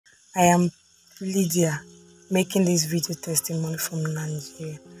I am Lydia, making this video testimony from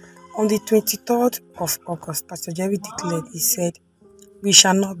Nigeria. On the 23rd of August, Pastor Jerry declared, he said, "We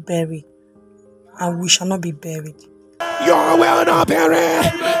shall not bury, and we shall not be buried." You will not bury.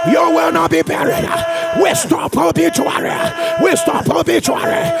 You will not be buried. We stop obituary. We stop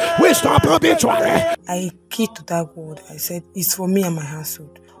obituary. We stop obituary. I keyed to that word. I said, "It's for me and my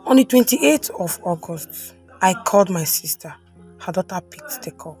household." On the 28th of August, I called my sister. Her daughter picked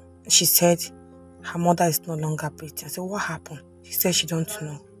the call. She said her mother is no longer breathing. I said, "What happened?" She said she don't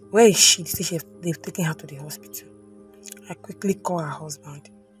know. "Where is she?" They said they've taken her to the hospital. I quickly called her husband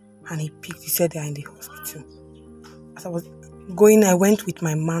and he picked. He said they are in the hospital. As I was going, I went with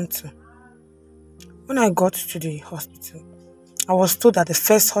my mantle. When I got to the hospital, I was told that the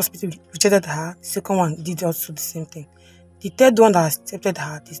first hospital rejected her, the second one did also the same thing. The third one that accepted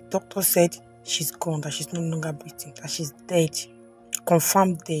her, the doctor said she's gone, that she's no longer breathing, that she's dead,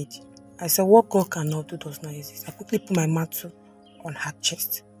 confirmed dead. I said, what God cannot do does not exist. I quickly put my mantle on her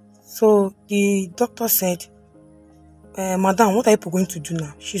chest. So the doctor said, "Madam, what are you going to do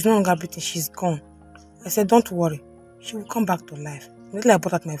now? She's no longer breathing, she's gone." I said, "Don't worry, she will come back to life." Immediately I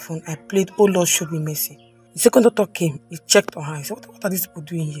brought out my phone, I played "Oh Lord, show me mercy." The second doctor came, he checked on her. He said, what are these people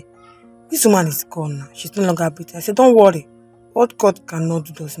doing here? This woman is gone now, she's no longer breathing. I said, "Don't worry, what God cannot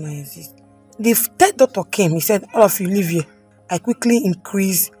do does not exist." The third doctor came, he said, "All of you leave here." I quickly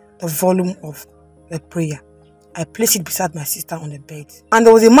increased the volume of the prayer. I placed it beside my sister on the bed. And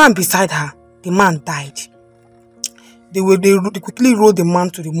there was a man beside her. The man died. They quickly rolled the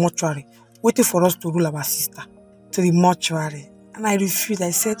man to the mortuary, waiting for us to roll our sister to the mortuary. And I refused.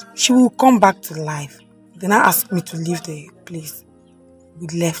 I said, "She will come back to life." Then I asked me to leave the place. We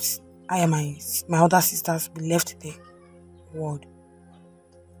left. I and my other sisters, we left the ward.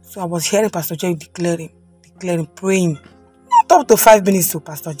 So I was hearing Pastor Jerry declaring, praying. Not up to 5 minutes to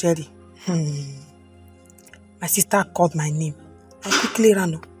Pastor Jerry. My sister called my name. I quickly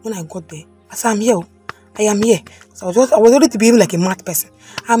ran up. When I got there, I said, "I'm here. I am here." So I was ready to behave like a mad person.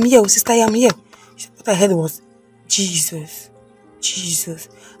 "I'm here, sister, I am here." What I heard was, "Jesus, Jesus."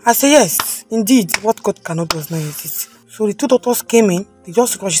 I said, "Yes, indeed, what God cannot does not exist." So the two doctors came in. They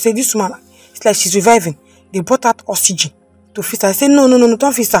just, because she said, "This woman, it's like she's reviving." They brought out oxygen to fix her. I said, No,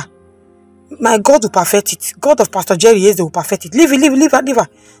 don't fix her. My God will perfect it. God of Pastor Jerry, yes, they will perfect it. Leave her.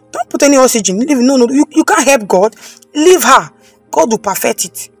 Don't put any oxygen. Leave it. No, you can't help God. Leave her. God will perfect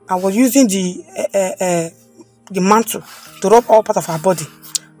it. I was using the mantle to rub all part of her body.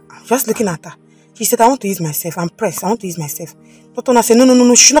 I'm just looking at her. She said, "I want to use myself. I'm pressed. I want to use myself." Doctor said,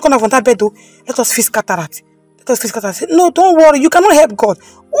 No. She's not going to have on that bed though. Let us fix cataract. I said, "No, don't worry. You cannot help God.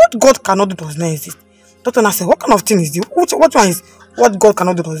 What God cannot do does not exist." Doctor said, "What kind of thing is this? What one is what God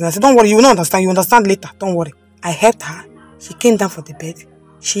cannot do does not exist?" I said, "Don't worry. You will not understand. You understand later. Don't worry." I helped her. She came down from the bed.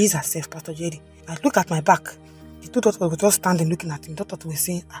 She is herself, Pastor Jerry. I look at my back. The two doctors were just standing looking at me. Doctor was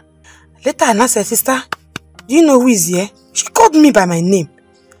saying, Later I said, "Sister, do you know who is here?" She called me by my name.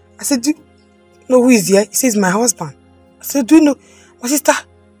 I said, "Do you know who is here?" He says, "My husband." I said, "Do you know?" My sister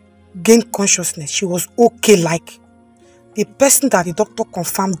gained consciousness. She was okay, like the person that the doctor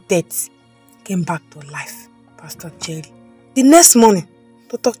confirmed death came back to life, Pastor Jerry. The next morning,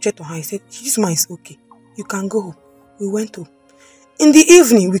 doctor checked on her. He said, "This man is okay. You can go home." We went home. In the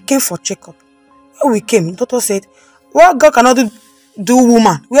evening, we came for checkup. When we came, the doctor said, "What God cannot do,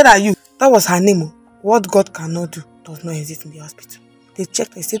 woman, where are you?" That was her name. What God cannot do does not exist in the hospital. They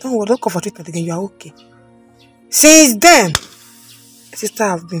checked. They said, "Don't worry, don't come for treatment again. You are okay." Since then, my sister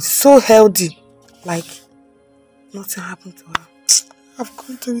have been so healthy, like nothing happened to her. I've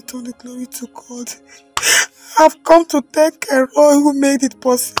come to return the glory to God. I've come to thank Elroy who made it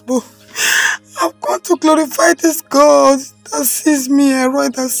possible. I've come to glorify this God that sees me, Elroy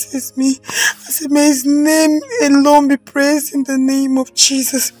that sees me. I said, may his name alone be praised in the name of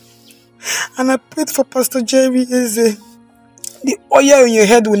Jesus. And I prayed for Pastor Jerry Eze. The oil in your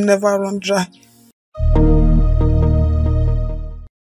head will never run dry.